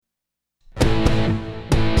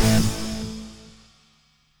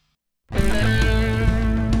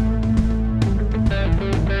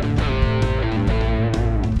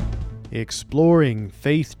exploring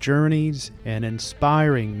faith journeys and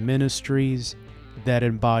inspiring ministries that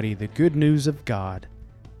embody the good news of God.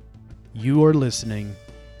 You are listening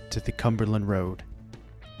to The Cumberland Road.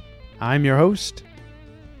 I'm your host,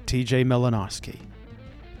 TJ Melanowski.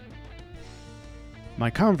 My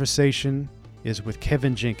conversation is with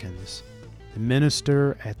Kevin Jenkins, the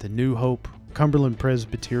minister at the New Hope Cumberland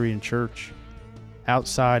Presbyterian Church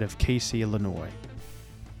outside of Casey, Illinois.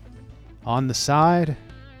 On the side,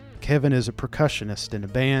 Kevin is a percussionist in a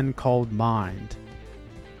band called Mind,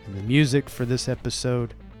 and the music for this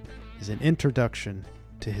episode is an introduction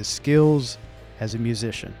to his skills as a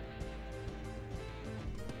musician.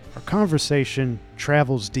 Our conversation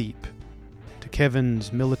travels deep to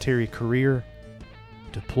Kevin's military career,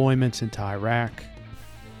 deployments into Iraq,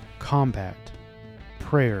 combat,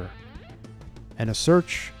 prayer, and a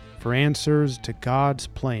search for answers to God's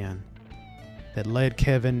plan that led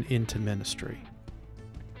Kevin into ministry.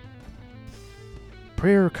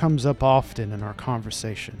 Prayer comes up often in our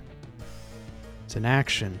conversation. It's an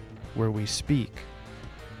action where we speak,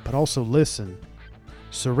 but also listen,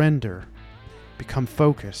 surrender, become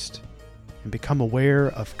focused, and become aware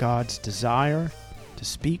of God's desire to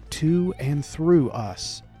speak to and through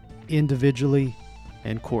us, individually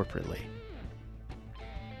and corporately.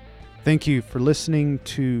 Thank you for listening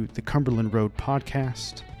to the Cumberland Road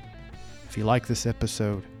podcast. If you like this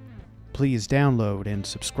episode, please download and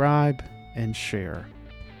subscribe and share.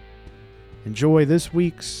 Enjoy this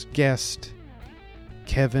week's guest,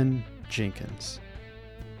 Kevin Jenkins.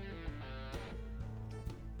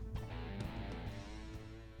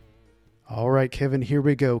 All right, Kevin, here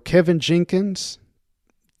we go. Kevin Jenkins,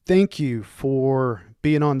 thank you for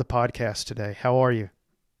being on the podcast today. How are you?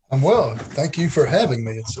 I'm well. Thank you for having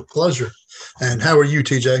me. It's a pleasure. And how are you,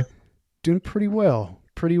 TJ? Doing pretty well.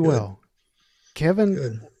 Well. Kevin,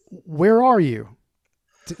 Good. Where are you?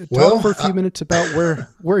 Talk for a few minutes about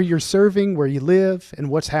where you're serving, where you live, and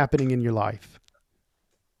what's happening in your life.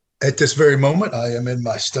 At this very moment, I am in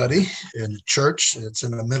my study in the church. It's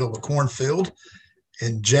in the middle of a cornfield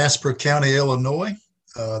in Jasper County, Illinois.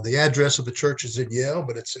 The address of the church is in Yale,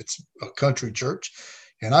 but it's a country church.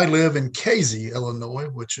 And I live in Casey, Illinois,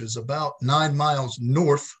 which is about 9 miles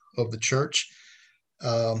north of the church.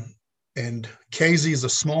 And Casey is a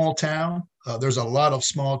small town. There's a lot of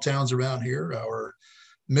small towns around here. Our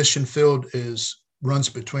mission field runs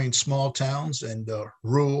between small towns and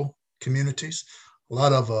rural communities. A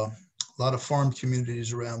lot of farm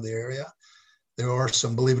communities around the area. There are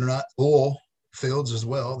some, believe it or not, oil fields as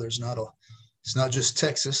well. It's not just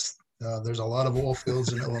Texas. There's a lot of oil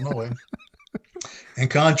fields in Illinois. And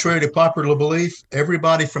contrary to popular belief,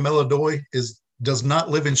 everybody from Illinois does not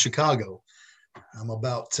live in Chicago. I'm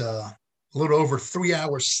about a little over 3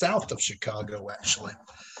 hours south of Chicago, actually.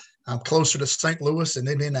 I'm closer to St. Louis and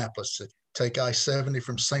Indianapolis. Take I-70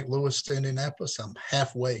 from St. Louis to Indianapolis. I'm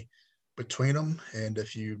halfway between them. And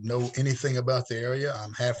if you know anything about the area,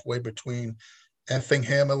 I'm halfway between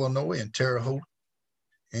Effingham, Illinois, and Terre Haute,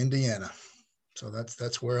 Indiana. So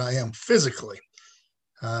that's where I am physically.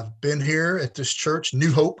 I've been here at this church,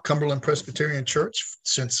 New Hope Cumberland Presbyterian Church,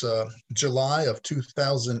 since July of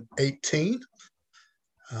 2018,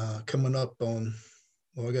 coming up on,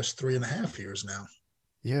 I guess 3.5 years now.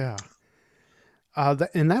 Yeah.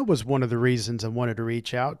 And that was one of the reasons I wanted to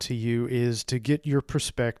reach out to you, is to get your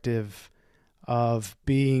perspective of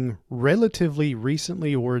being relatively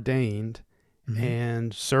recently ordained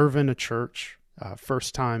and serving a church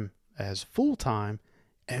first time as full-time,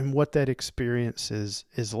 and what that experience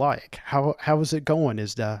is like. How is it going?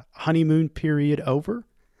 Is the honeymoon period over?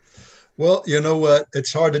 Well, you know what?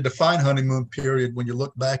 It's hard to define honeymoon period when you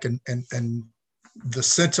look back and the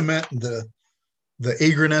sentiment, the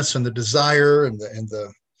eagerness and the desire and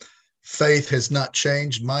the faith has not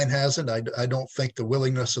changed. Mine hasn't. I don't think the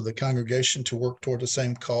willingness of the congregation to work toward the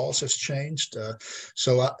same cause has changed.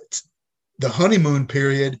 The honeymoon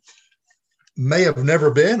period may have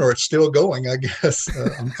never been, or it's still going, I guess.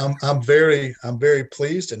 I'm very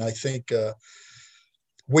pleased. And I think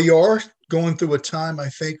we are going through a time, I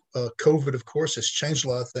think COVID, of course, has changed a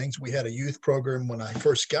lot of things. We had a youth program when I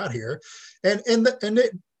first got here, and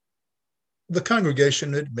the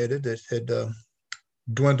congregation admitted it had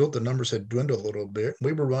dwindled. The numbers had dwindled a little bit.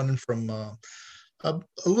 We were running from a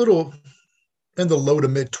little in the low to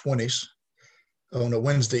mid 20s on a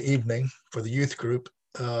Wednesday evening for the youth group.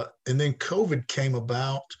 And then COVID came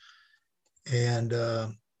about, and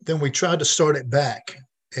then we tried to start it back.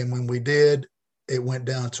 And when we did, it went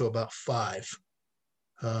down to about 5,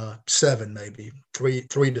 7, maybe 3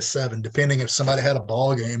 to 7, depending if somebody had a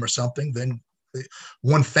ball game or something. Then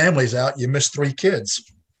one family's out, you miss 3 kids.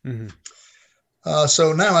 Mm-hmm.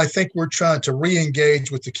 So now I think we're trying to re-engage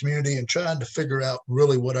with the community and trying to figure out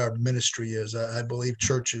really what our ministry is. I believe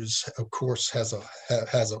churches, of course,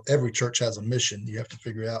 every church has a mission. You have to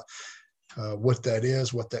figure out what that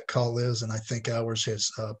is, what that call is, and I think ours has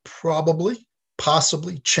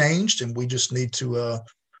possibly changed, and we just need to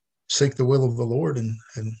seek the will of the Lord and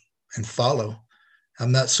follow.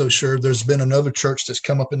 I'm not so sure. There's been another church that's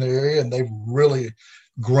come up in the area, and they've really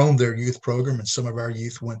grown their youth program, and some of our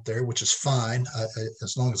youth went there, which is fine.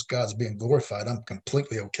 As long as God's being glorified, I'm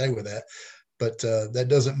completely okay with that. But that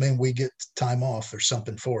doesn't mean we get time off. There's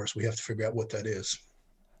something for us. We have to figure out what that is.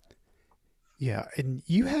 Yeah, and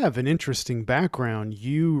you have an interesting background.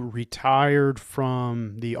 You retired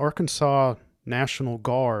from the Arkansas National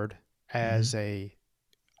Guard as a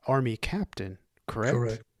Army captain,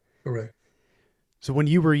 correct? Correct. So when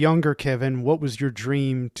you were younger, Kevin, what was your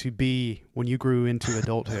dream to be when you grew into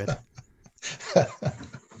adulthood?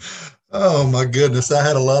 Oh my goodness. I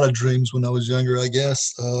had a lot of dreams when I was younger, I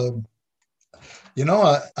guess. I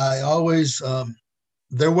always,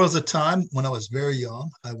 there was a time when I was very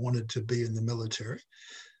young, I wanted to be in the military.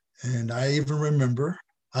 And I even remember,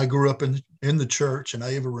 I grew up in the church, and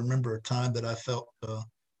I even remember a time that I felt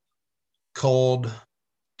called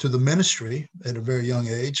to the ministry at a very young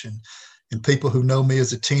age. And people who know me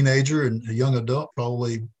as a teenager and a young adult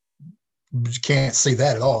probably can't see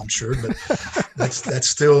that at all, I'm sure, but that's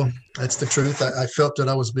the truth. I felt that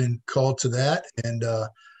I was being called to that. And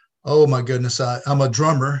oh my goodness, I'm a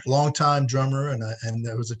drummer, longtime drummer. And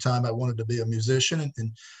there was a time I wanted to be a musician.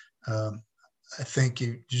 And I think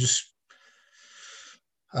you just,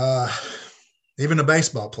 even a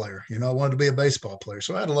baseball player, I wanted to be a baseball player.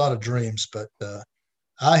 So I had a lot of dreams, but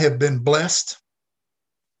I have been blessed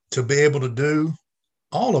to be able to do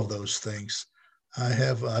all of those things.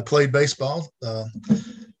 I played baseball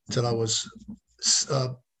until I was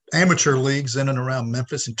amateur leagues in and around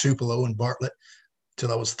Memphis and Tupelo and Bartlett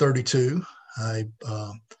till I was 32. I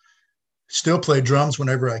still play drums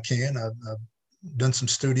whenever I can. I've done some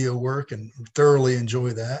studio work and thoroughly enjoy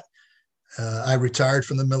that. I retired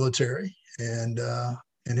from the military, and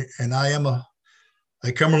I am a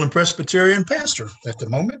Cumberland Presbyterian pastor at the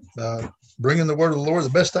moment, bringing the word of the Lord the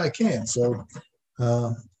best I can. So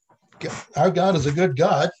our God is a good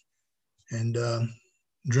God, and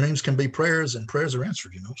dreams can be prayers, and prayers are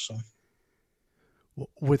answered, so.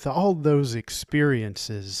 With all those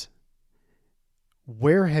experiences,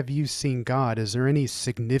 where have you seen God? Is there any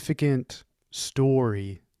significant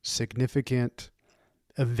story, significant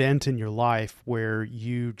event in your life where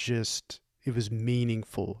it was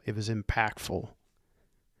meaningful, it was impactful?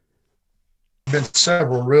 Been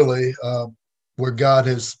several really where God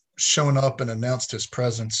has shown up and announced his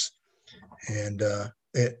presence, and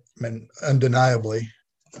undeniably.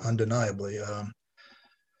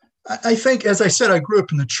 I think, as I said, I grew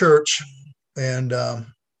up in the church and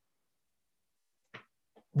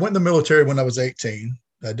went in the military when I was 18.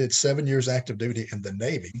 I did 7 years active duty in the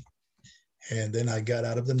Navy, and then I got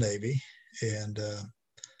out of the Navy and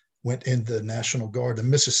went in the National Guard, the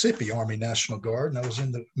Mississippi Army National Guard, and I was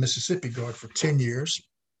in the Mississippi Guard for 10 years.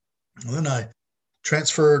 And then I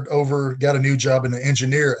transferred over, got a new job in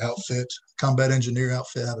the combat engineer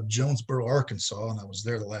outfit out of Jonesboro, Arkansas, and I was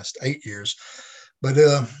there the last 8 years. But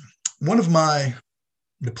one of my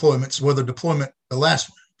deployments, the last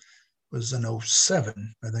one was in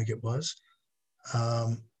 2007, I think it was.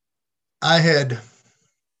 I had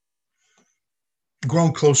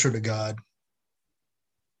grown closer to God.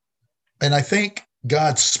 And I think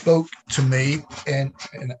God spoke to me, and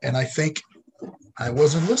I think I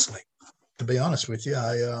wasn't listening, to be honest with you.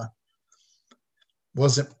 I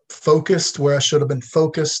wasn't focused where I should have been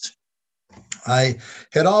focused. I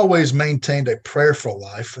had always maintained a prayerful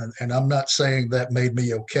life, and I'm not saying that made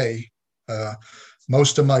me okay.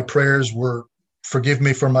 Most of my prayers were, forgive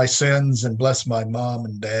me for my sins and bless my mom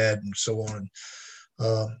and dad and so on.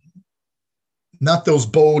 Not those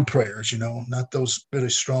bold prayers, not those really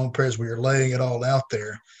strong prayers where you're laying it all out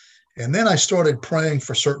there. And then I started praying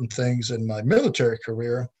for certain things in my military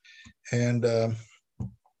career, and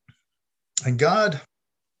God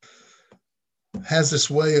has this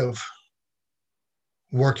way of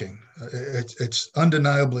working. It's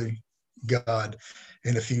undeniably God.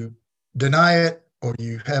 And if you deny it or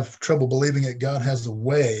you have trouble believing it, God has a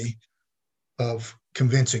way of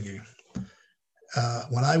convincing you.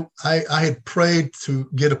 When I had prayed to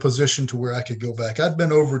get a position to where I could go back, I'd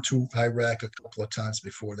been over to Iraq a couple of times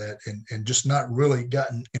before that and just not really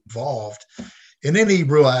gotten involved in any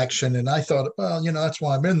real action. And I thought, well, that's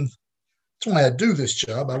why that's why I do this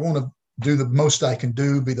job. I want to do the most I can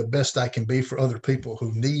do, be the best I can be for other people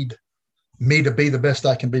who need me to be the best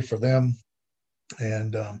I can be for them.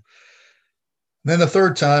 And then the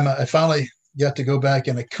third time, I finally got to go back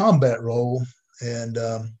in a combat role. And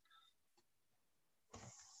I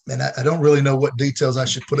don't really know what details I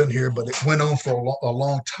should put in here, but it went on for a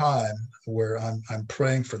long time where I'm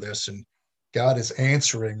praying for this, and God is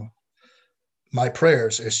answering my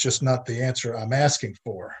prayers. It's just not the answer I'm asking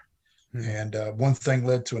for. And one thing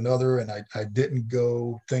led to another, and I didn't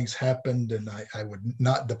go. Things happened, and I would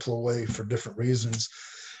not deploy for different reasons.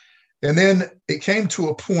 And then it came to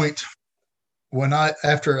a point when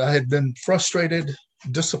after I had been frustrated,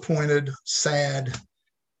 disappointed, sad,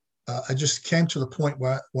 I just came to the point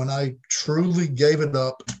when I truly gave it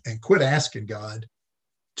up and quit asking God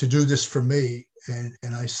to do this for me.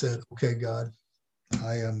 And I said, okay, God,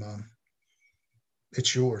 I am,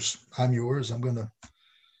 it's yours. I'm yours. I'm going to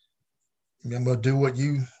do what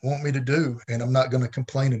you want me to do. And I'm not going to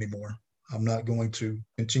complain anymore. I'm not going to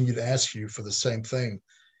continue to ask you for the same thing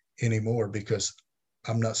anymore, because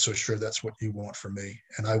I'm not so sure that's what you want for me.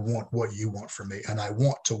 And I want what you want for me. And I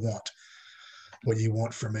want to want what you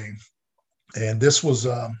want for me. And this was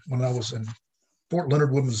when I was in Fort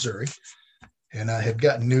Leonard Wood, Missouri. And I had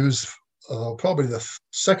gotten news probably the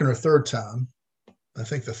second or third time, I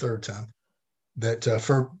think the third time, that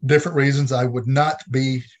for different reasons I would not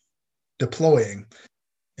be deploying.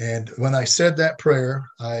 And when I said that prayer,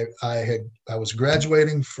 I was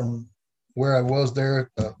graduating from where I was there,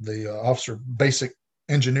 the Officer Basic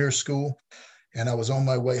Engineer School, and I was on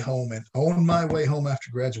my way home. And on my way home after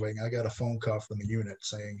graduating, I got a phone call from the unit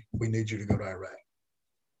saying, "We need you to go to Iraq."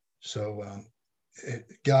 So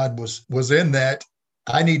God was in that.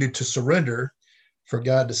 I needed to surrender for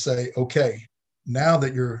God to say, "Okay, now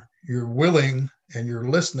that you're willing and you're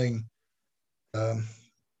listening,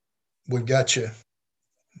 we've got you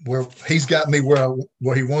where He's got me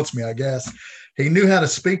where He wants me." I guess He knew how to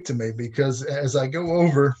speak to me, because as I go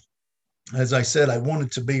over, as I said, I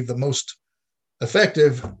wanted to be the most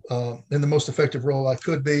effective in the most effective role I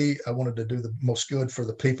could be. I wanted to do the most good for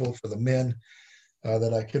the people, for the men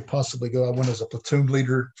that I could possibly go. I went as a platoon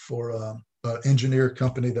leader for an engineer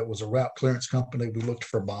company that was a route clearance company. We looked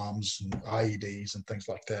for bombs and IEDs and things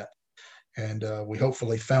like that. And we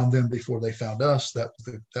hopefully found them before they found us. That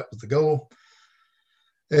was the goal.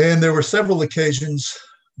 And there were several occasions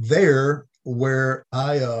there where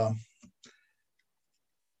I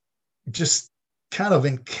just kind of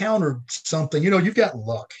encountered something. You've got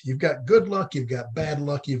luck, you've got good luck, you've got bad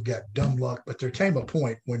luck, you've got dumb luck, but there came a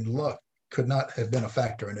point when luck could not have been a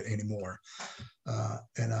factor in it anymore.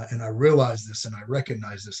 And I realized this, and I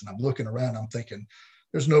recognized this, and I'm looking around, I'm thinking,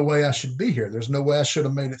 there's no way I should be here. There's no way I should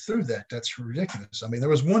have made it through that. That's ridiculous. I mean, there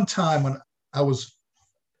was one time when I was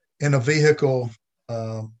in a vehicle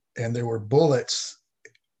and there were bullets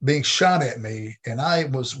being shot at me, and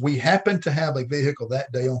we happened to have a vehicle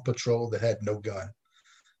that day on patrol that had no gun.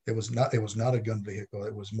 It was not a gun vehicle.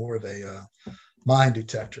 It was more of a mine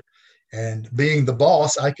detector. And being the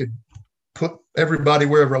boss, I could put everybody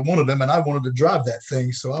wherever I wanted them, and I wanted to drive that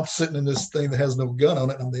thing. So I'm sitting in this thing that has no gun on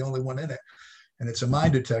it, and I'm the only one in it. And it's a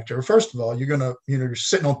mine detector. First of all, you're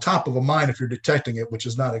sitting on top of a mine if you're detecting it, which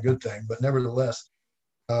is not a good thing. But nevertheless,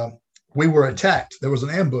 we were attacked. There was an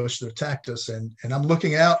ambush that attacked us, and I'm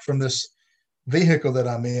looking out from this vehicle that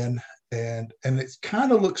I'm in, and it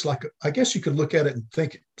kind of looks like, I guess you could look at it and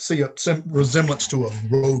see some resemblance to a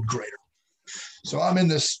road grader. So I'm in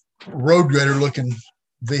this road grader looking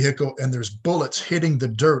vehicle, and there's bullets hitting the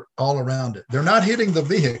dirt all around it. They're not hitting the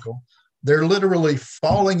vehicle. They're literally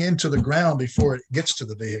falling into the ground before it gets to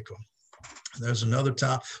the vehicle. There's another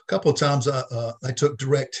time, a couple of times I took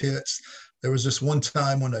direct hits. There was this one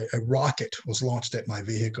time when a rocket was launched at my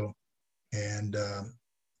vehicle, and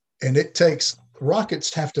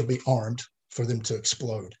rockets have to be armed for them to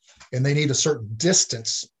explode, and they need a certain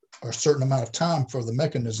distance or a certain amount of time for the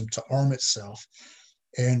mechanism to arm itself.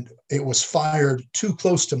 And it was fired too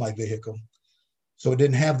close to my vehicle, so it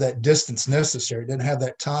didn't have that distance necessary. It didn't have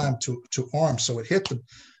that time to arm, so it hit the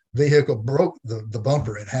vehicle, broke the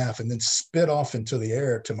bumper in half, and then spit off into the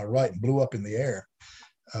air to my right and blew up in the air.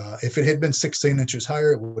 If it had been 16 inches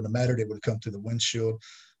higher, it wouldn't have mattered. It would have come through the windshield.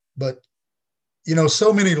 But,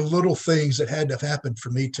 so many little things that had to have happened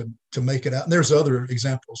for me to make it out. And there's other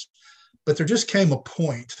examples. But there just came a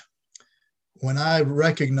point when I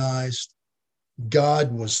recognized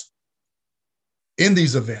God was in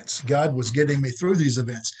these events. God was getting me through these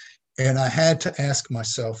events. And I had to ask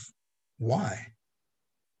myself, why?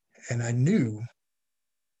 And I knew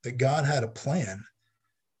that God had a plan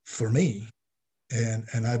for me.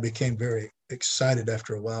 And I became very excited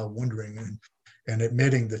after a while, wondering and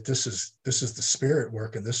admitting that this is the Spirit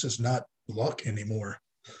work, and this is not luck anymore.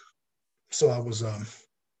 So I was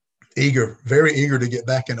very eager to get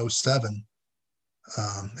back in '07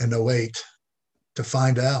 and '08 to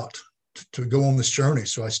find out, to go on this journey.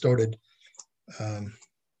 So I started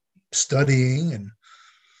studying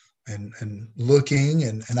and looking,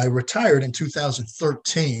 and I retired in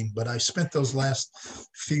 2013, but I spent those last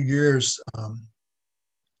few years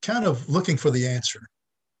kind of looking for the answer.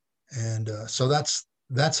 And so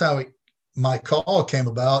that's how my call came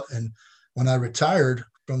about. And when I retired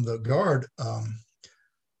from the Guard,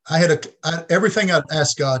 I had everything I'd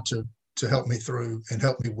asked God to help me through and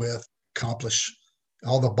help me with, accomplish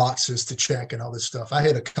all the boxes to check and all this stuff. I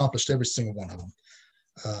had accomplished every single one of them.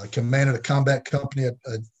 Commanded a combat company.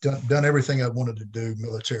 I'd done everything I wanted to do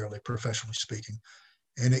militarily, professionally speaking.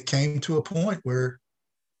 And it came to a point where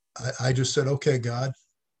I just said, okay, God,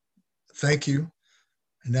 thank you.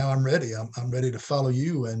 And now I'm ready. I'm ready to follow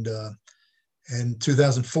you. And in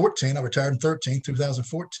 2014, I retired in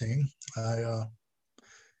 2014, I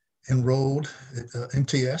enrolled at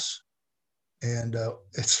MTS. And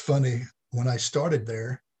it's funny, when I started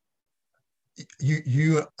there,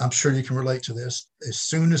 I'm sure you can relate to this. As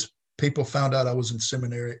soon as people found out I was in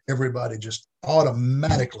seminary, everybody just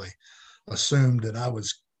automatically assumed that I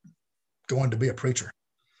was going to be a preacher.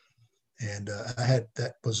 And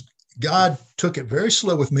God took it very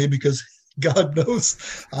slow with me, because God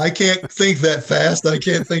knows I can't think that fast. I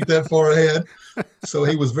can't think that far ahead. So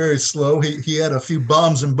he was very slow. He had a few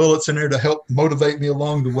bombs and bullets in there to help motivate me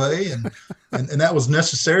along the way. And that was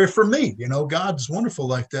necessary for me. You know, God's wonderful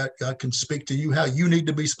like that. God can speak to you how you need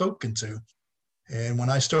to be spoken to. And when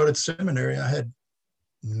I started seminary, I had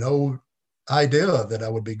no idea that I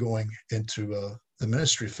would be going into the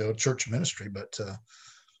ministry field, church ministry. But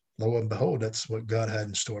lo and behold, that's what God had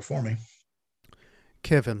in store for me.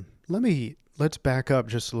 Kevin, let's back up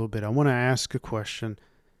just a little bit. I want to ask a question.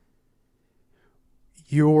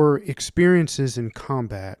 Your experiences in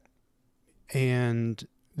combat and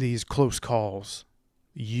these close calls,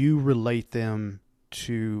 you relate them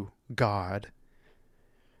to God.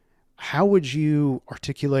 How would you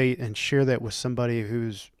articulate and share that with somebody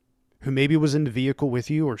who maybe was in the vehicle with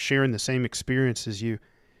you or sharing the same experience as you,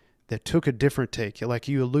 that took a different take? Like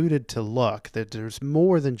you alluded to luck, that there's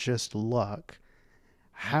more than just luck.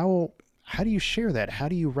 How do you share that? How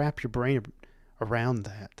do you wrap your brain around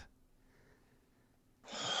that?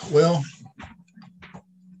 Well,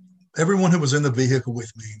 everyone who was in the vehicle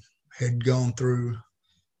with me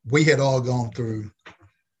we had all gone through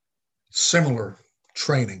similar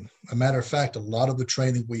training. A matter of fact, a lot of the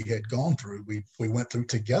training we had gone through, we went through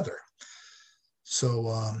together. So,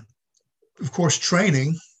 of course,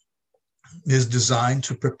 training is designed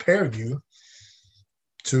to prepare you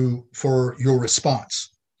for your response.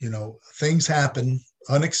 You know, things happen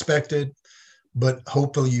unexpected, but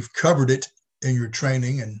hopefully you've covered it in your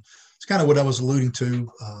training. And it's kind of what I was alluding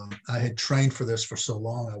to. I had trained for this for so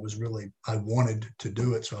long. I wanted to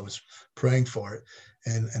do it. So I was praying for it.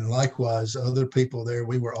 And likewise, other people there,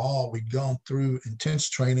 we'd gone through intense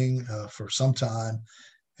training for some time,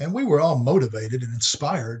 and we were all motivated and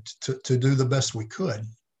inspired to do the best we could.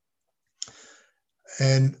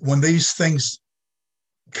 And when these things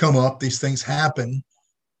come up, these things happen,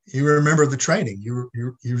 you remember the training. You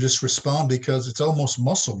just respond, because it's almost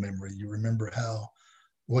muscle memory. You remember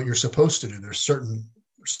what you're supposed to do. There's certain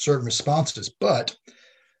responses, but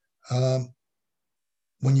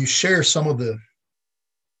when you share some of the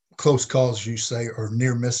close calls, you say, or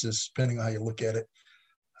near misses, depending on how you look at it,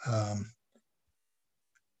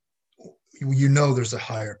 you know there's a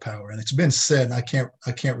higher power. And it's been said, and I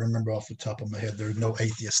can't remember off the top of my head, there are no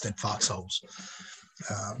atheists in foxholes.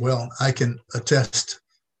 Well, I can attest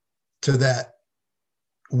to that.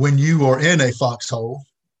 When you are in a foxhole,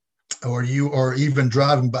 or you are even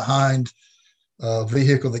driving behind a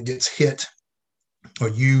vehicle that gets hit, or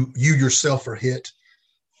you yourself are hit,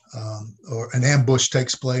 or an ambush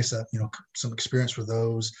takes place, some experience with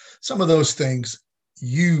those. Some of those things,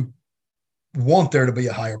 you want there to be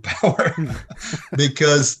a higher power,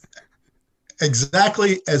 because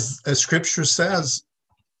exactly as Scripture says,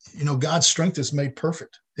 God's strength is made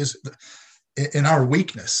perfect is in our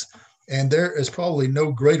weakness. And there is probably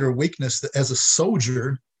no greater weakness as a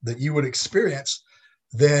soldier that you would experience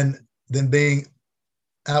than being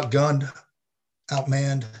outgunned,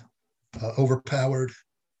 outmanned, overpowered,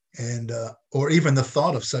 and or even the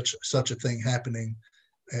thought of such a thing happening.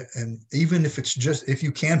 And even if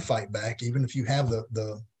you can fight back, even if you have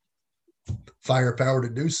the firepower to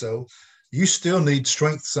do so, you still need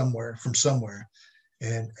strength from somewhere.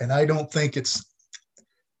 And I don't think it's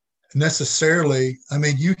necessarily, I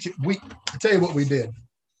tell you what we did.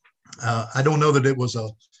 I don't know that it was a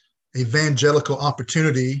evangelical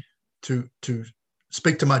opportunity to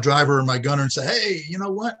speak to my driver or my gunner and say, hey, you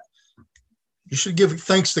know what? You should give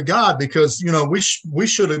thanks to God because, you know, we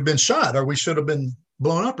should have been shot or we should have been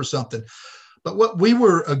blown up or something. But what we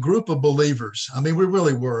were a group of believers. I mean, we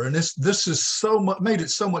really were. And this is so much made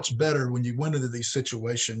it so much better when you went into these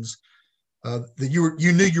situations that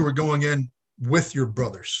you knew you were going in with your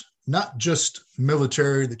brothers, not just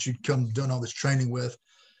military that you'd come done all this training with,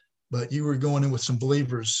 but you were going in with some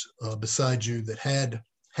believers beside you that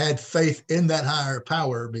had faith in that higher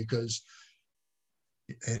power because,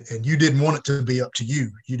 and you didn't want it to be up to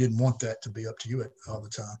you. You didn't want that to be up to you all the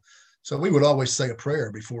time. So we would always say a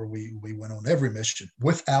prayer before we went on every mission,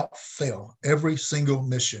 without fail. Every single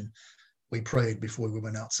mission, we prayed before we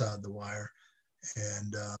went outside the wire,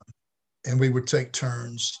 and we would take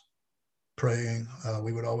turns praying.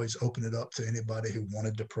 We would always open it up to anybody who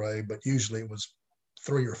wanted to pray, but usually it was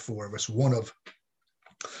 3 or 4 of us.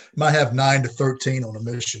 Might have 9 to 13 on a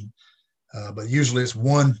mission, but usually it's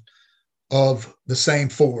one of the same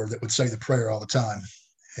 4 that would say the prayer all the time.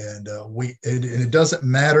 And it doesn't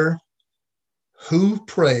matter who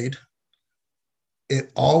prayed,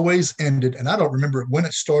 it always ended, and I don't remember when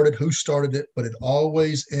it started, who started it, but it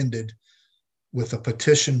always ended with a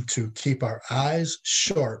petition to keep our eyes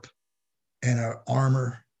sharp and our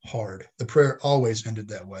armor hard. The prayer always ended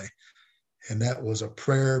that way. And that was a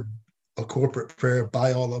prayer, a corporate prayer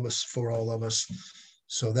by all of us, for all of us.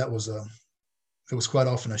 So it was quite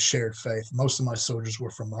often a shared faith. Most of my soldiers were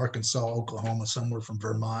from Arkansas, Oklahoma, some were from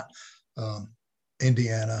Vermont,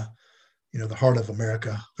 Indiana, you know, the heart of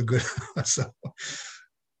America, the good. So,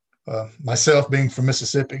 myself being from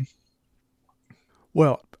Mississippi.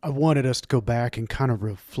 Well, I wanted us to go back and kind of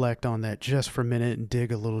reflect on that just for a minute and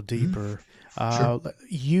dig a little deeper. Sure.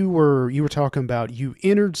 You were talking about you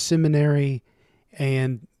entered seminary,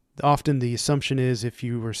 and often the assumption is if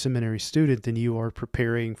you were a seminary student, then you are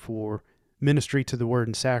preparing for ministry to the Word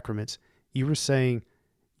and Sacraments. You were saying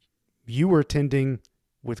you were attending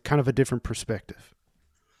with kind of a different perspective.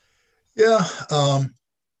 Yeah.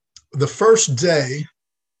 The first day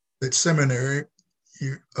at seminary,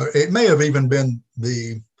 it may have even been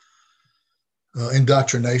the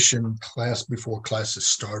indoctrination class before classes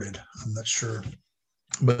started. I'm not sure.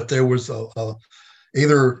 But there was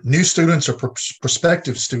either new students or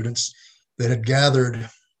prospective students that had gathered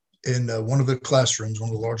in one of the classrooms, one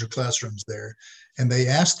of the larger classrooms there, and they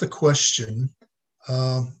asked the question,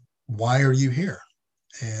 why are you here?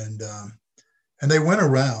 And they went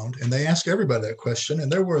around and they asked everybody that question.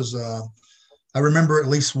 And there was, I remember at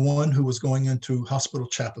least one who was going into hospital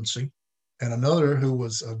chaplaincy, and another who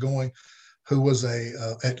was at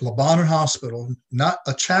Le Bonheur Hospital, not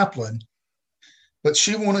a chaplain, but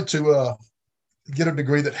she wanted to get a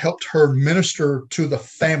degree that helped her minister to the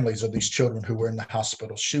families of these children who were in the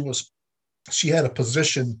hospital. She had a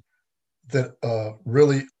position that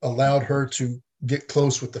really allowed her to get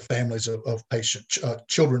close with the families of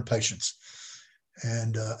children patients.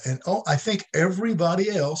 And I think everybody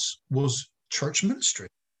else was church ministry.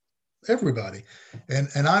 Everybody.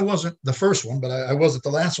 And I wasn't the first one, but I wasn't the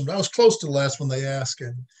last one. But I was close to the last one they asked.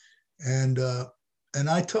 And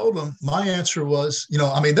I told them, my answer was,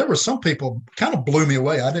 there were some people kind of blew me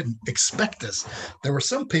away. I didn't expect this. There were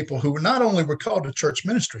some people who not only were called to church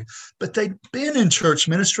ministry, but they'd been in church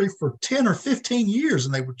ministry for 10 or 15 years,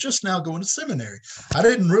 and they were just now going to seminary. I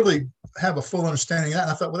didn't really have a full understanding of that.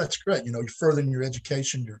 And I thought, well, that's great. You're furthering your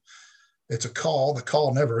education. It's a call. The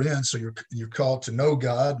call never ends. So you're called to know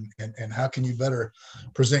God, and how can you better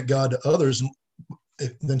present God to others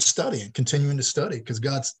than studying, continuing to study? Because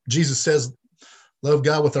Jesus says, love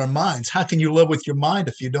God with our minds. How can you love with your mind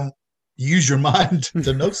if you don't use your mind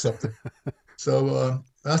to know something? So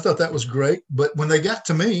I thought that was great. But when they got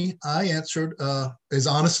to me, I answered as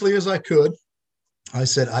honestly as I could. I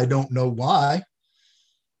said, I don't know why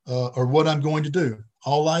or what I'm going to do.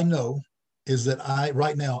 All I know is that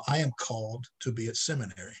right now I am called to be at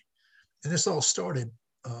seminary. And this all started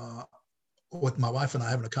with my wife and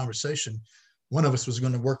I having a conversation. One of us was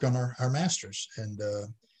going to work on our master's.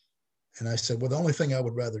 And I said, well, the only thing I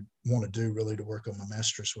would rather want to do really to work on my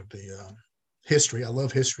master's would be history. I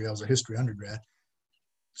love history. I was a history undergrad.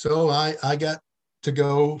 So I got to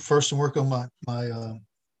go first and work on my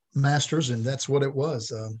master's, and that's what it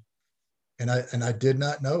was. And I did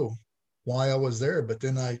not know why I was there. But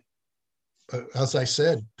then as I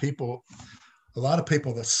said, a lot of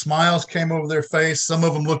people, the smiles came over their face. Some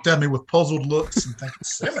of them looked at me with puzzled looks and thinking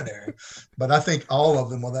seminary. But I think all of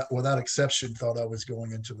them, without exception, thought I was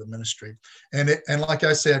going into the ministry. And like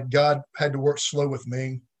I said, God had to work slow with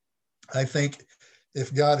me. I think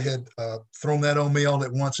if God had thrown that on me all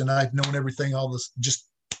at once and I'd known everything, all this, just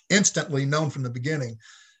instantly known from the beginning,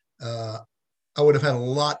 I would have had a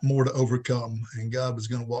lot more to overcome, and God was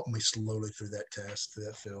going to walk me slowly through that task, through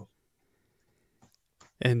that field.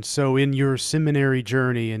 And so, in your seminary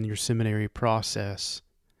journey and your seminary process,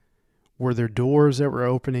 were there doors that were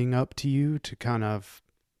opening up to you to kind of,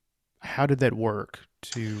 how did that work?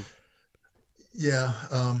 To Yeah.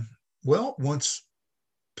 Well, once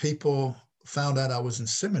people found out I was in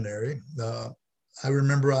seminary, I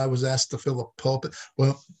remember I was asked to fill a pulpit.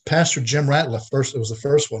 Well, Pastor Jim Ratliff first, it was the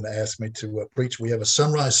first one to ask me to preach. We have a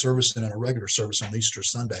sunrise service and a regular service on Easter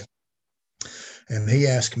Sunday, and he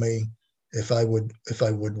asked me if I would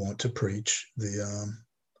want to preach the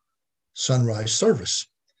sunrise service,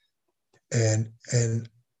 and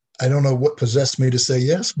I don't know what possessed me to say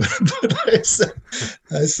yes, but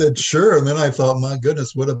I said sure, and then I thought, my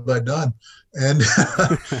goodness, what have I done? And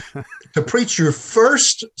to preach your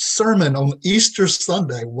first sermon on Easter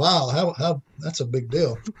Sunday, wow, how that's a big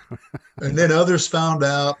deal. And then others found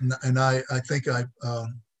out, and I think I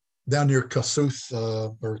down near Kossuth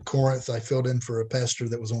or Corinth, I filled in for a pastor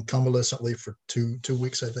that was on convalescent leave for two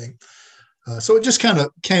weeks, I think. So it just kind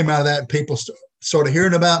of came out of that, and people started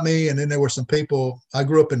hearing about me. And then there were some people. I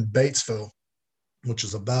grew up in Batesville, which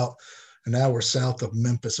is about an hour south of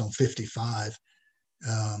Memphis on 55.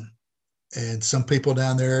 And some people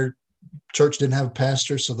down there, church didn't have a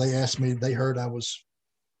pastor, so they asked me. They heard I was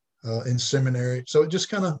in seminary, so it just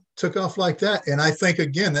kind of took off like that. And I think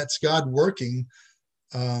again, that's God working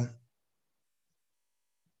to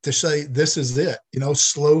say this is it.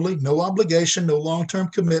 Slowly, no obligation, no long-term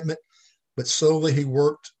commitment, but slowly He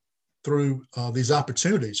worked through these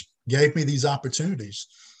opportunities, gave me these opportunities,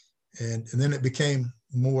 and then it became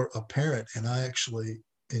more apparent, and I actually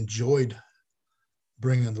enjoyed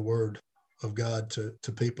bringing the word of God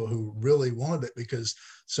to people who really wanted it, because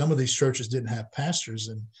some of these churches didn't have pastors,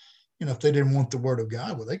 and if they didn't want the word of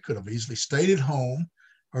God, well, they could have easily stayed at home,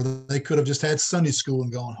 or they could have just had Sunday school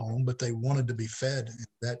and gone home, but they wanted to be fed. And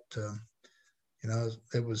that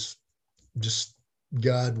it was just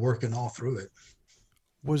God working all through it.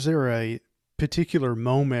 Was there a particular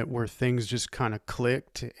moment where things just kind of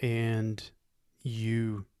clicked and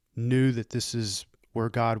you knew that this is where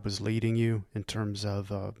God was leading you in terms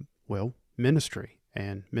of, ministry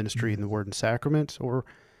and ministry in the Word and Sacrament, or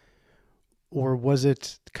was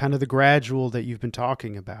it kind of the gradual that you've been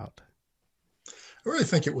talking about? I really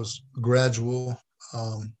think it was gradual.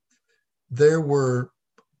 There were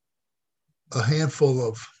a handful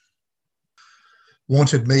of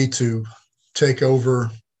wanted me to take over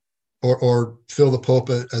or fill the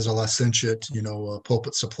pulpit as a licentiate, a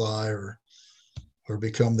pulpit supply, or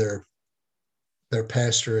become their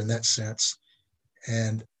pastor in that sense.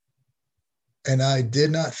 And I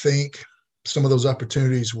did not think some of those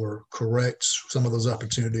opportunities were correct. Some of those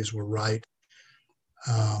opportunities were right.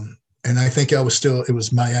 And I think it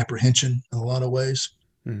was my apprehension in a lot of ways.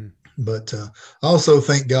 Mm-hmm. But I also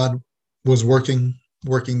think God was working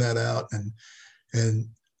that out and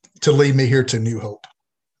to lead me here to New Hope.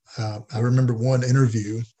 I remember one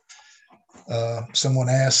interview, someone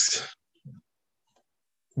asked,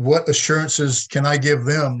 what assurances can I give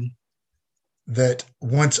them that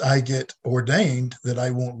once I get ordained that I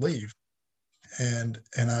won't leave? And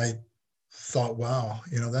I thought, wow,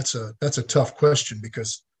 that's a tough question,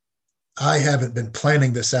 because I haven't been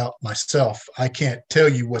planning this out myself. I can't tell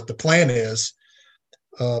you what the plan is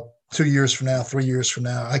 2 years from now, 3 years from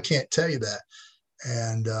now. I can't tell you that.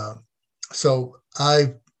 And so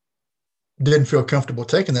I didn't feel comfortable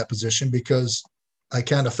taking that position, because I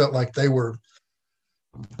kind of felt like they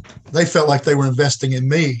felt like they were investing in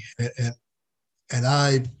me, and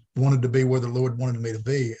I wanted to be where the Lord wanted me to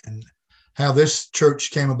be. And how this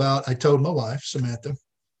church came about, I told my wife, Samantha,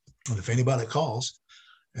 and if anybody calls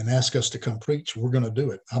and asks us to come preach, we're going to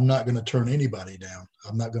do it. I'm not going to turn anybody down.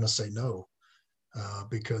 I'm not going to say no,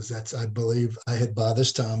 because I believe I had by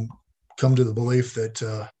this time come to the belief that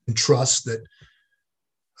and trust that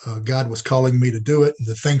God was calling me to do it. And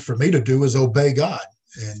the thing for me to do is obey God.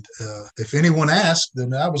 And if anyone asked,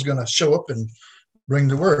 then I was going to show up and bring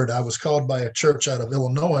the word. I was called by a church out of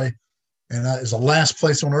Illinois, and it was the last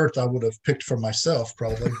place on earth I would have picked for myself,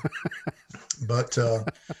 probably. But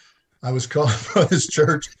I was called by this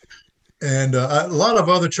church, and a lot of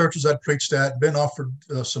other churches I'd preached at, been offered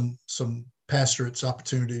some pastorates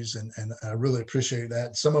opportunities, and I really appreciated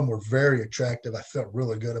that. Some of them were very attractive. I felt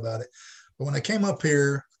really good about it. But when I came up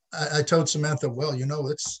here, I told Samantha, well,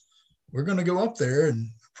 we're going to go up there and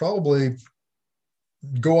probably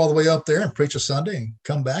go all the way up there and preach a Sunday and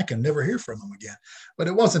come back and never hear from them again. But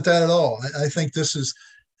it wasn't that at all. I think this is,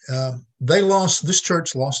 this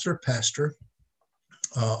church lost their pastor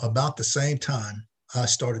about the same time I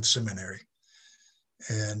started seminary.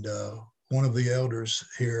 And one of the elders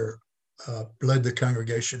here led the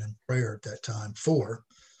congregation in prayer at that time for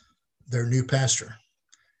their new pastor.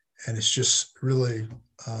 And it's just really,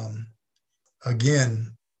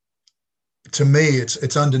 again, to me,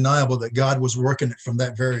 it's undeniable that God was working it from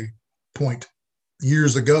that very point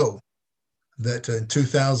years ago, that in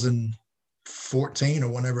 2014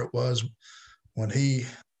 or whenever it was, when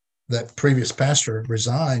that previous pastor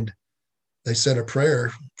resigned, they said a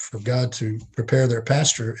prayer for God to prepare their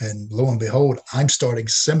pastor. And lo and behold, I'm starting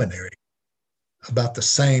seminary about the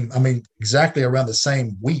same, exactly around the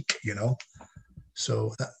same week,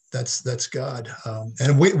 So that's God.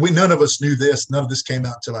 And we none of us knew this. None of this came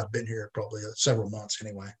out until I've been here probably several months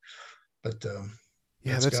anyway. But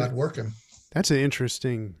that's God working. That's an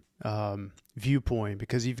interesting viewpoint,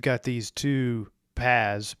 because you've got these two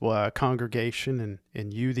paths, congregation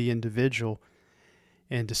and you, the individual,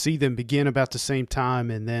 and to see them begin about the same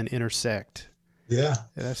time and then intersect. Yeah,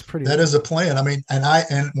 that's pretty. That is a plan.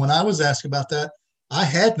 And when I was asked about that, I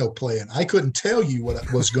had no plan. I couldn't tell you what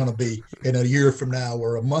it was going to be in a year from now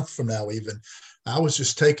or a month from now even. I was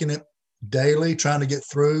just taking it daily, trying to get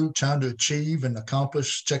through, trying to achieve and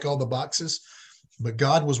accomplish, check all the boxes. But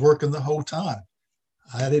God was working the whole time.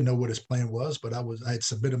 I didn't know what his plan was, but I had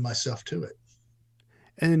submitted myself to it.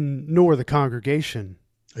 And nor the congregation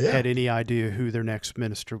had any idea who their next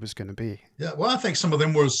minister was going to be. Yeah, well, I think some of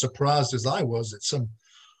them were as surprised as I was that some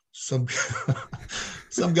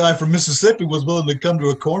some guy from Mississippi was willing to come to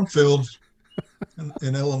a cornfield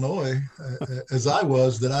in Illinois, as I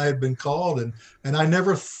was, that I had been called, and I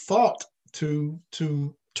never thought to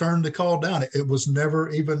turn the call down. It was never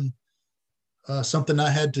even something I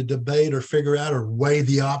had to debate or figure out or weigh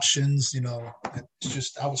the options. It's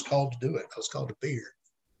just I was called to do it. I was called to be here.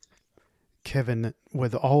 Kevin,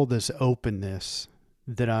 with all this openness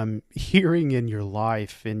that I'm hearing in your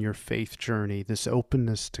life, in your faith journey, this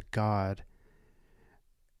openness to God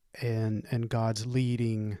and God's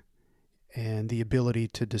leading and the ability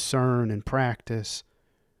to discern and practice,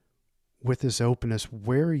 with this openness,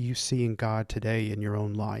 where are you seeing God today in your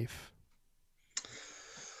own life?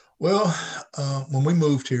 Well, when we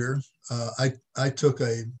moved here, I took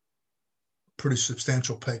a pretty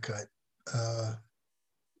substantial pay cut.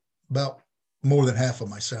 About more than half of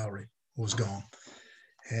my salary was gone.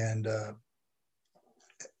 And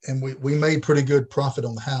we made pretty good profit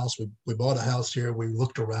on the house. We bought a house here. We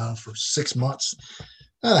looked around for 6 months.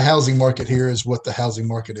 The housing market here is what the housing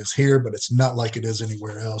market is here, but it's not like it is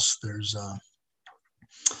anywhere else. There's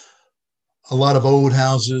a lot of old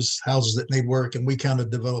houses that need work, and we kind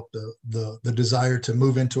of developed the desire to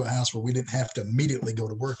move into a house where we didn't have to immediately go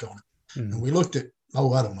to work on it. Mm-hmm. And we looked at, I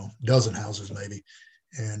don't know, a dozen houses maybe.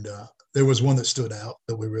 And there was one that stood out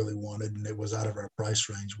that we really wanted, and it was out of our price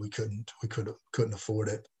range. We couldn't afford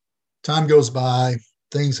it. Time goes by,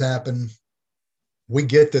 things happen. We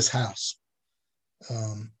get this house,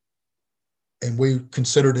 and we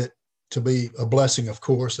considered it to be a blessing, of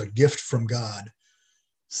course, a gift from God.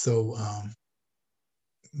 So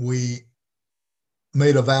we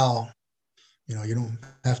made a vow. You don't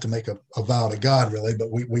have to make a vow to God really,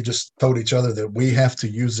 but we just told each other that we have to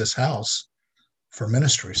use this house for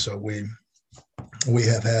ministry. So we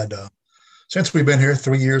have had, since we've been here,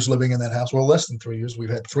 3 years living in that house, well, less than 3 years, we've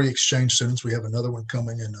had 3 exchange students. We have another one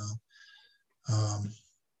coming in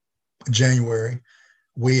January.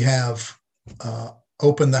 We have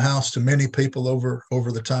opened the house to many people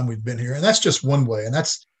over the time we've been here. And that's just one way. And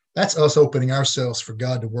that's us opening ourselves for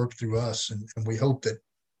God to work through us. And we hope that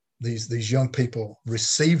these young people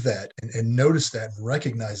receive that and notice that and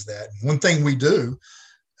recognize that. And one thing we do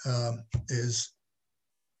is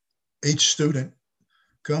each student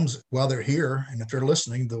comes while they're here, and if they're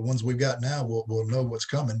listening, the ones we've got now will know what's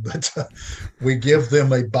coming, but we give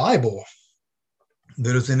them a Bible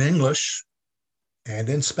that is in English and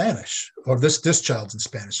in Spanish, or this child's in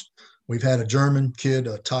Spanish. We've had a German kid,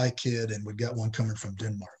 a Thai kid, and we've got one coming from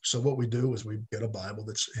Denmark. So what we do is we get a Bible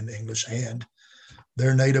that's in English and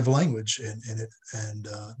their native language, and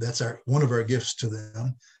that's one of our gifts to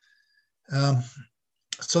them.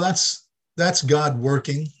 So that's God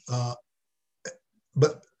working.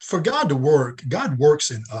 But for God to work, God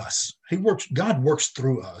works in us. God works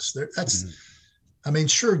through us.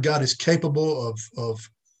 Sure, God is capable of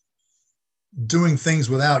doing things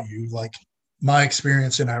without you. Like my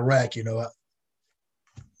experience in Iraq,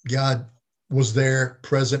 God was there,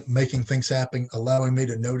 present, making things happen, allowing me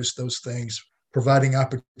to notice those things, providing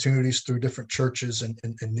opportunities through different churches and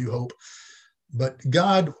New Hope. But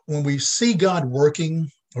God, when we see God working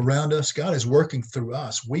around us, God is working through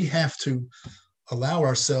us. We have to allow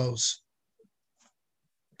ourselves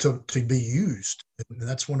to be used. And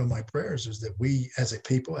that's one of my prayers, is that we as a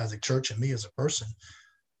people, as a church, and me as a person,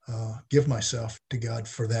 give myself to God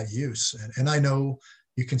for that use. And I know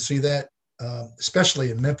you can see that,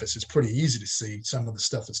 especially in Memphis. It's pretty easy to see some of the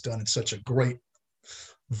stuff that's done in such a great,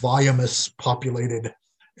 voluminous, populated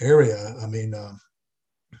area. I mean,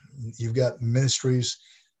 you've got ministries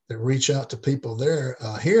that reach out to people there.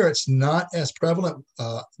 Here, it's not as prevalent.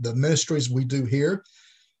 The ministries we do here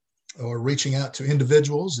or reaching out to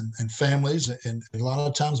individuals and families. And a lot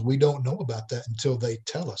of times we don't know about that until they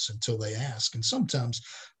tell us, until they ask. And sometimes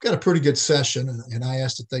we've got a pretty good session, and I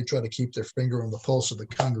ask that they try to keep their finger on the pulse of the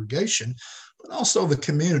congregation, but also the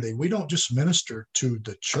community. We don't just minister to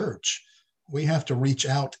the church. We have to reach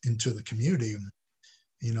out into the community.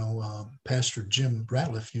 You know, Pastor Jim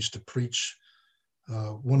Ratliff used to preach,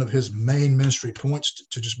 one of his main ministry points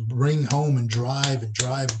to just bring home and drive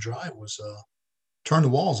was turn the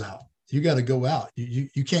walls out. You got to go out.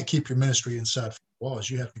 You can't keep your ministry inside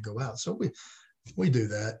walls. You have to go out. So we do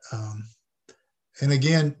that. And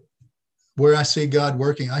again, where I see God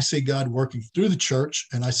working through the church,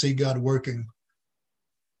 and I see God working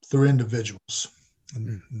through individuals.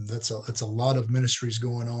 And that's a lot of ministries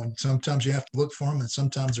going on. Sometimes you have to look for them, and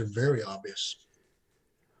sometimes they're very obvious.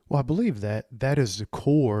 Well, I believe that is the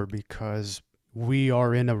core, because we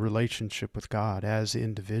are in a relationship with God as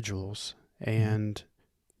individuals. And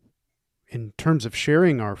in terms of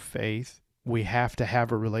sharing our faith, we have to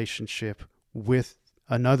have a relationship with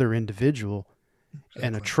another individual, exactly,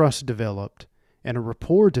 and a trust developed and a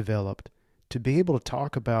rapport developed to be able to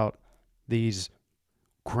talk about these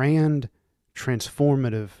grand,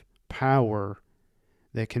 transformative power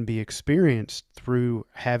that can be experienced through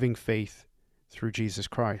having faith through Jesus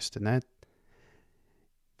Christ. And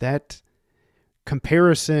that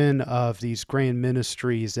comparison of these grand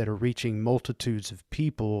ministries that are reaching multitudes of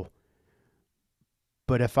people,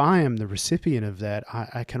 but if I am the recipient of that,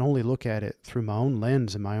 I can only look at it through my own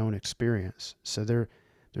lens and my own experience. So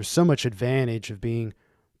there's so much advantage of being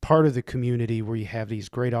part of the community where you have these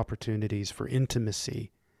great opportunities for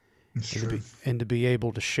intimacy, and to be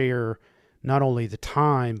able to share not only the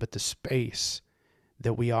time but the space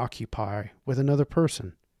that we occupy with another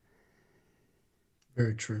person.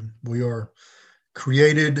 Very true. We are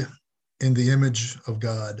created in the image of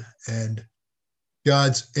God, and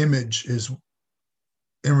God's image is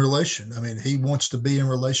in relation. I mean, he wants to be in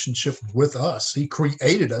relationship with us. He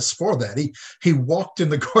created us for that. He walked in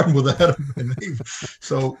the garden with Adam and Eve.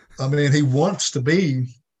 So, I mean, he wants to be,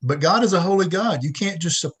 but God is a holy God. You can't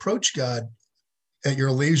just approach God at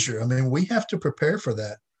your leisure. I mean, we have to prepare for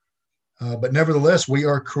that. But nevertheless, we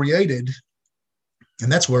are created,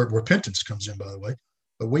 and that's where repentance comes in, by the way.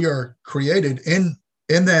 But we are created in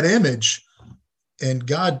that image, and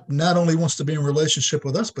God not only wants to be in relationship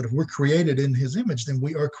with us, but if we're created in his image, then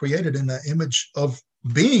we are created in that image of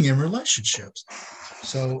being in relationships.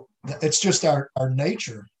 So it's just our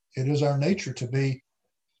nature. It is our nature to be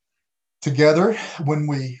together when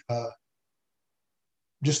we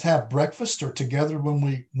just have breakfast, or together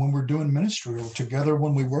when we're doing ministry, or together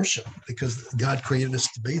when we worship, because God created us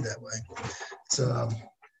to be that way. So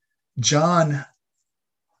John's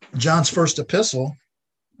first epistle,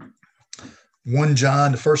 1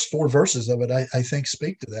 John, the first 4 verses of it, I think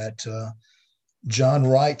speak to that. John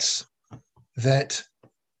writes that,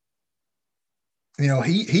 you know,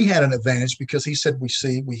 he had an advantage because he said, we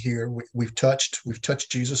see, we hear, we've touched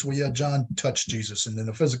Jesus. Well, yeah, John touched Jesus. And in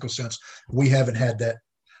a physical sense, we haven't had that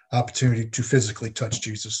opportunity to physically touch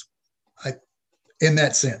Jesus in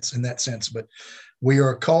that sense, but we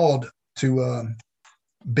are called to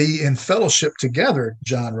be in fellowship together,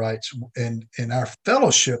 John writes, and in our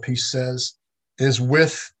fellowship, he says, is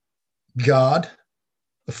with God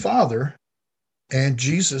the Father and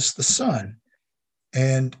Jesus the Son.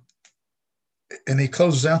 And he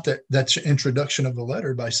closes out that introduction of the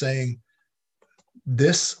letter by saying,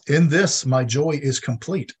 in this my joy is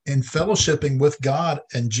complete, in fellowshipping with God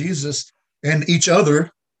and Jesus and each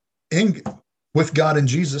other, with God and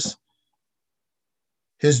Jesus,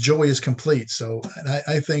 his joy is complete. So, and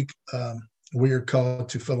I think we are called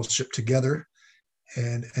to fellowship together,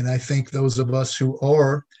 and I think those of us who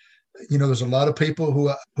are, you know, there's a lot of people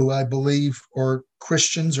who I believe are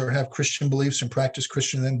Christians or have Christian beliefs and practice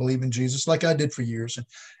Christian and believe in Jesus, like I did for years,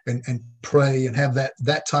 and pray and have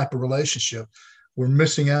that type of relationship. We're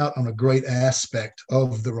missing out on a great aspect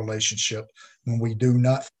of the relationship when we do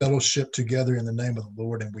not fellowship together in the name of the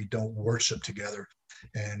Lord and we don't worship together.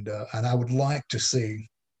 And I would like to see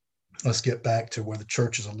us get back to where the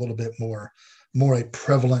church is a little bit more a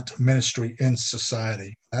prevalent ministry in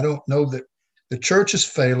society. I don't know that the church is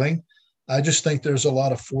failing. I just think there's a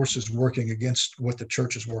lot of forces working against what the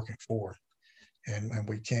church is working for. And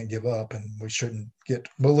we can't give up, and we shouldn't get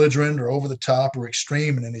belligerent or over the top or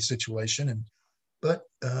extreme in any situation. But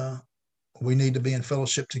we need to be in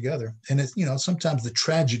fellowship together. And it's, sometimes the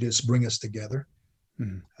tragedies bring us together.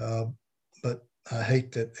 But I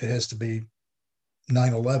hate that it has to be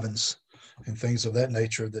 9/11s and things of that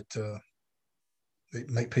nature that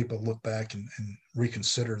make people look back and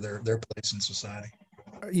reconsider their place in society.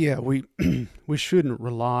 Yeah, we we shouldn't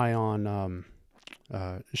rely on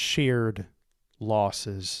shared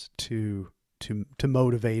losses to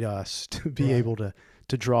motivate us, to be Right. able to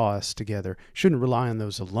draw us together. Shouldn't rely on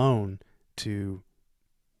those alone to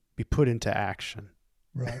be put into action.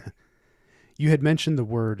 Right. You had mentioned the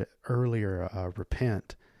word earlier,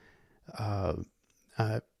 repent. I've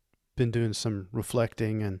been doing some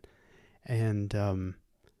reflecting, and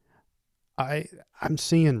I'm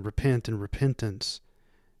seeing repent and repentance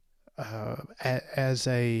as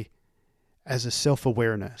a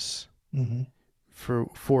self-awareness. Mm-hmm.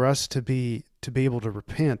 For us to be able to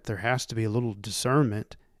repent, there has to be a little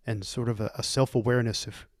discernment and sort of a self-awareness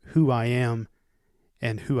of who I am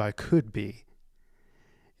and who I could be.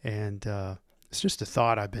 And it's just a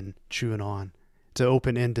thought I've been chewing on. It's an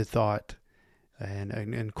open-ended thought,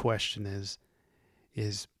 and question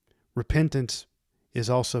is repentance is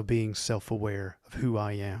also being self-aware of who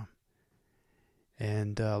I am.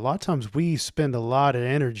 And a lot of times we spend a lot of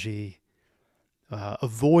energy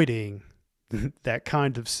avoiding that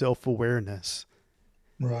kind of self-awareness.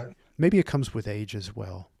 Right. Maybe it comes with age as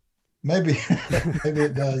well. Maybe, maybe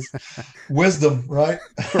it does. Wisdom, right?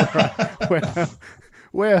 Right.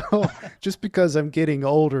 Well, just because I'm getting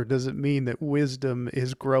older doesn't mean that wisdom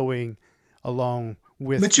is growing along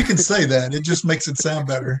with. But you can say that. It just makes it sound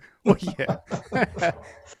better. Well, yeah.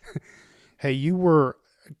 Hey,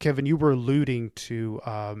 Kevin, you were alluding to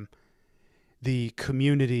the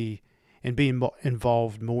community and being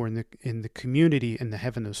involved more in the community and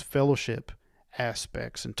having those fellowship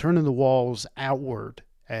aspects and turning the walls outward,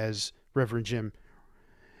 as Reverend Jim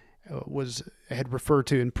had referred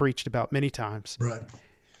to and preached about many times. Right.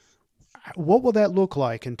 What will that look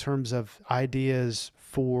like in terms of ideas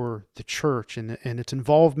for the church and its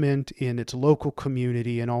involvement in its local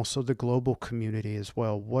community and also the global community as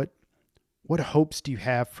well? What hopes do you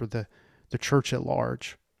have for the church at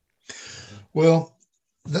large? Well,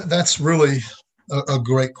 that's really a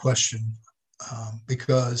great question,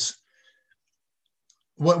 because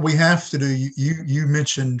what we have to do, you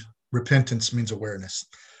mentioned repentance means awareness.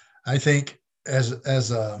 I think as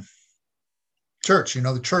a church,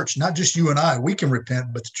 the church, not just you and I, we can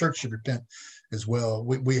repent, but the church should repent as well.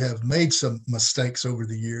 We have made some mistakes over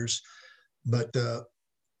the years, but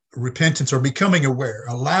repentance or becoming aware,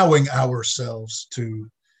 allowing ourselves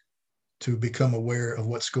to become aware of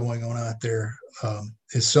what's going on out there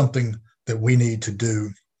is something that we need to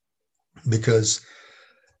do, because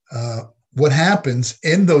what happens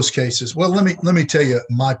in those cases, well, let me tell you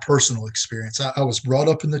my personal experience. I was brought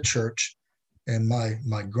up in the church, and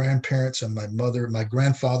my grandparents and my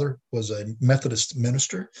grandfather was a Methodist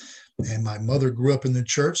minister, and my mother grew up in the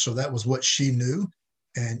church, so that was what she knew.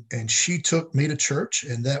 And she took me to church,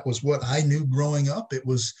 and that was what I knew growing up. It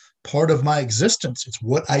was part of my existence. It's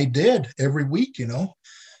what I did every week,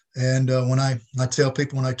 And when I tell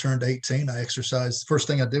people, when I turned 18, I exercised. The first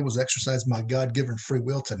thing I did was exercise my God-given free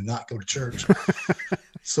will to not go to church.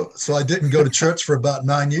 So I didn't go to church for about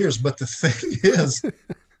 9 years. But the thing is,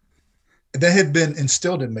 that had been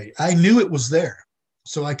instilled in me. I knew it was there.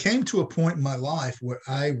 So I came to a point in my life where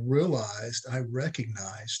I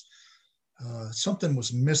recognized something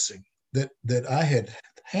was missing that I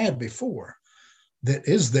had before, that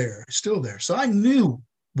is there, still there. So I knew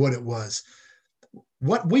what it was.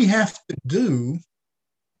 What we have to do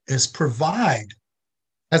is provide,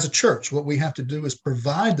 as a church, what we have to do is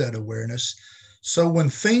provide that awareness. So when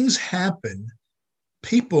things happen,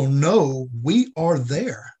 people know we are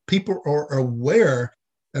there. People are aware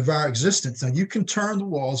of our existence. Now you can turn the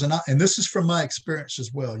walls, and this is from my experience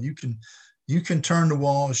as well. You can turn the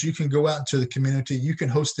walls. You can go out into the community. You can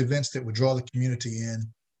host events that would draw the community in.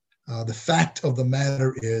 The fact of the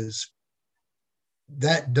matter is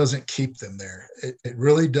that doesn't keep them there. It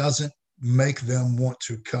really doesn't make them want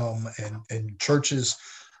to come. And churches,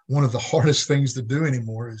 one of the hardest things to do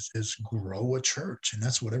anymore is grow a church. And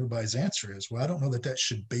that's what everybody's answer is. Well, I don't know that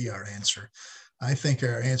should be our answer. I think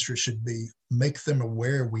our answer should be make them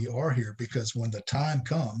aware we are here, because when the time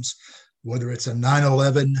comes, whether it's a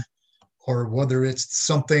 9/11 or whether it's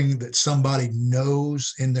something that somebody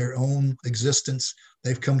knows in their own existence,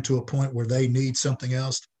 they've come to a point where they need something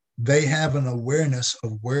else, they have an awareness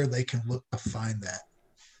of where they can look to find that.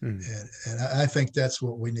 Mm. And I think that's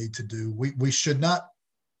what we need to do. We should not.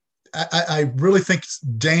 I really think it's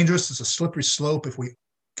dangerous. It's a slippery slope if we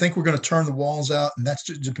think we're going to turn the walls out, and that's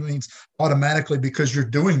just means automatically because you're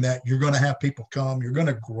doing that, you're going to have people come. You're going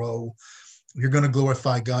to grow. You're going to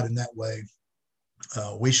glorify God in that way.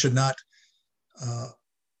 We should not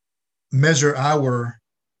measure our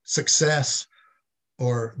success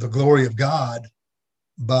or the glory of God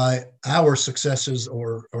by our successes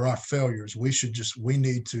or our failures. We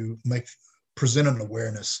need to present an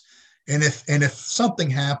awareness. And if something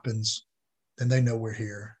happens, then they know we're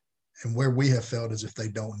here. And where we have failed is if they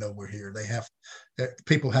don't know we're here.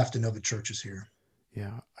 People have to know the church is here.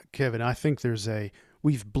 Yeah, Kevin, I think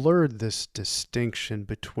we've blurred this distinction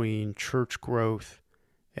between church growth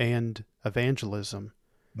and evangelism.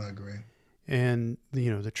 I agree. And,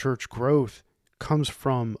 the church growth comes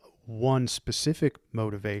from one specific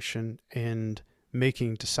motivation, and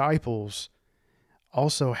making disciples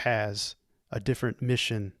also has a different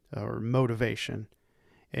mission or motivation.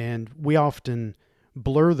 And we often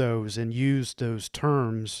blur those and use those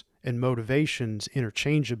terms and motivations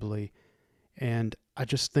interchangeably. And I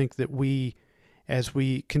just think that as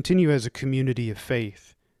we continue as a community of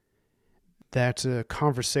faith, that's a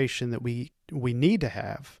conversation that we need to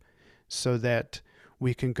have so that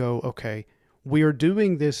we can go, okay, we are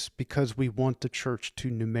doing this because we want the church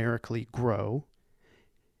to numerically grow,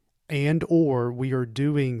 or we are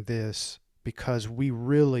doing this because we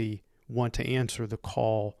really want to answer the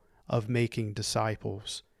call of making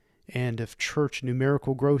disciples. And if church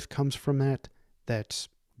numerical growth comes from that, that's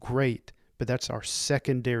great, but that's our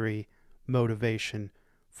secondary motivation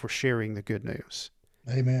for sharing the good news.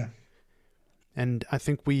 Amen. And I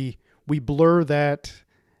think we blur that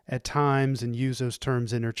at times and use those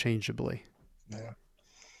terms interchangeably. Yeah, I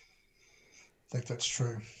think that's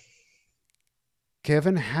true.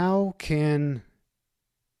 Kevin, how can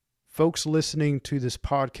folks listening to this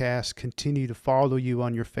podcast continue to follow you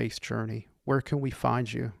on your faith journey? Where can we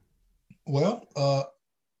find you? Well,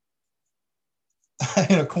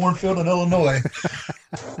 in a cornfield in Illinois,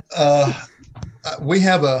 we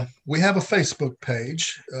have a Facebook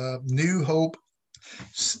page, New Hope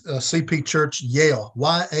CP Church Yale,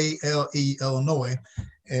 YALE, Illinois,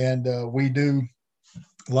 and we do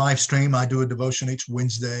live stream. I do a devotion each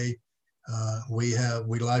Wednesday. We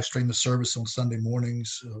live stream the service on Sunday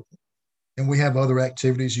mornings, and we have other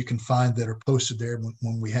activities you can find that are posted there.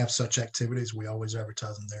 When we have such activities, we always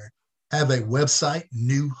advertise them there. Have a website,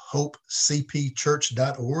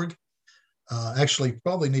 newhopecpchurch.org. Actually,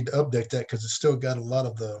 probably need to update that because it's still got a lot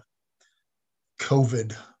of the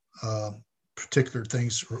COVID particular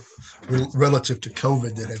things relative to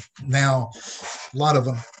COVID that have now, a lot of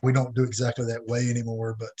them, we don't do exactly that way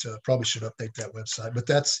anymore, but probably should update that website. But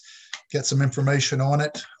that's got some information on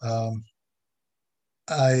it.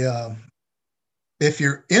 If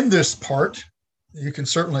you're in this part, you can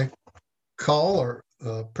certainly call or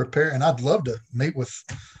prepare, and I'd love to meet with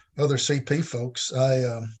other CP folks.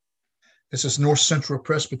 This is North Central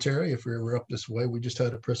Presbytery. If you're ever up this way, we just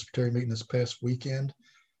had a Presbytery meeting this past weekend.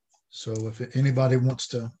 So if anybody wants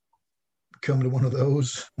to come to one of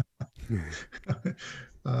those,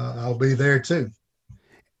 I'll be there too.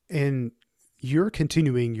 And you're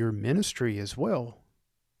continuing your ministry as well,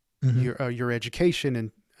 your education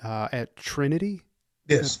and at Trinity.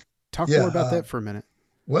 Yes. Talk more about that for a minute.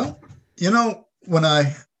 Well, when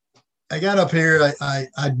I got up here, I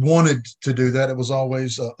wanted to do that. It was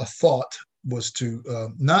always a thought was to,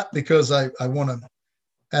 not because I want to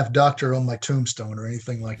have doctor on my tombstone or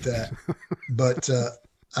anything like that, but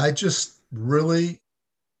I just really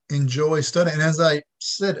enjoy studying. And as I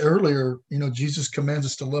said earlier, Jesus commands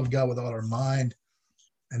us to love God with all our mind.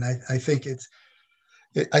 And I think it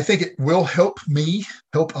will help me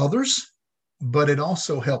help others, but it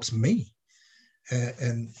also helps me.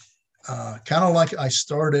 And kind of like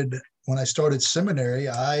when I started seminary,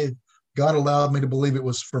 God allowed me to believe it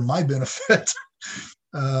was for my benefit.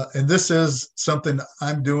 And this is something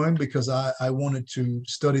I'm doing because I wanted to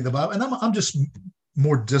study the Bible, and I'm just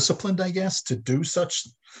more disciplined, I guess, to do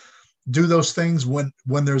those things when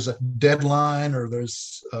there's a deadline or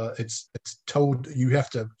there's it's told you have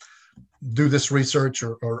to do this research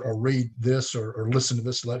or read this or listen to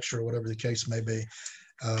this lecture or whatever the case may be.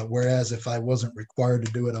 Whereas if I wasn't required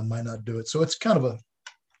to do it, I might not do it. So it's kind of a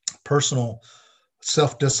personal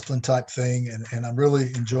self-discipline type thing, and I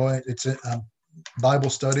really enjoy it. It's Bible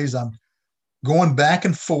studies. I'm going back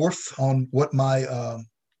and forth on what my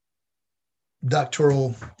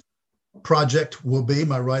doctoral project will be,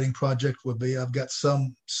 my writing project will be. I've got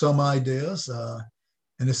some ideas,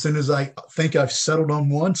 And as soon as I think I've settled on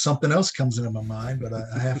one, something else comes into my mind, but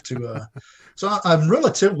I have to. So I'm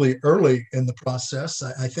relatively early in the process.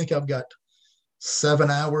 I think I've got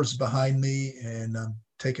 7 hours behind me, and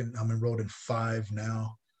I'm enrolled in 5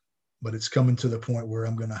 now, but it's coming to the point where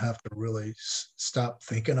I'm going to have to really stop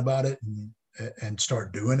thinking about it and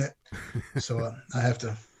start doing it. So I have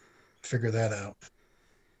to figure that out.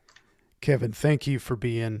 Kevin, thank you for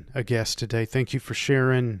being a guest today. Thank you for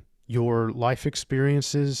sharing your life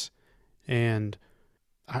experiences, and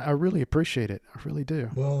I really appreciate it. I really do.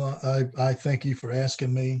 Well, I thank you for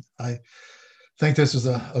asking me. I think this is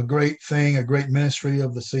a great thing, a great ministry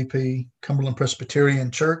of the CP Cumberland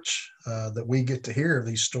Presbyterian Church, that we get to hear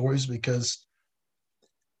these stories, because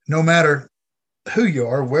no matter who you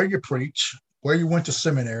are, where you preach, where you went to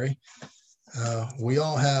seminary, we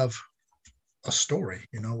all have a story.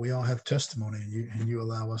 We all have testimony, and you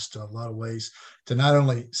allow us to a lot of ways to not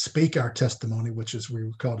only speak our testimony, which is we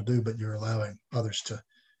were called to do, but you're allowing others to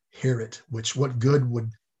hear it, which what good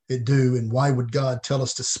would it do, and why would God tell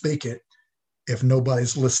us to speak it if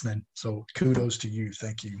nobody's listening? So kudos to you.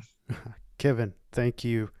 Thank you. Kevin, thank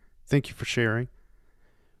you. Thank you for sharing.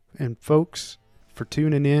 And folks, for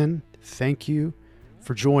tuning in, thank you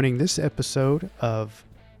for joining this episode of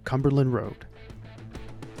Cumberland Road.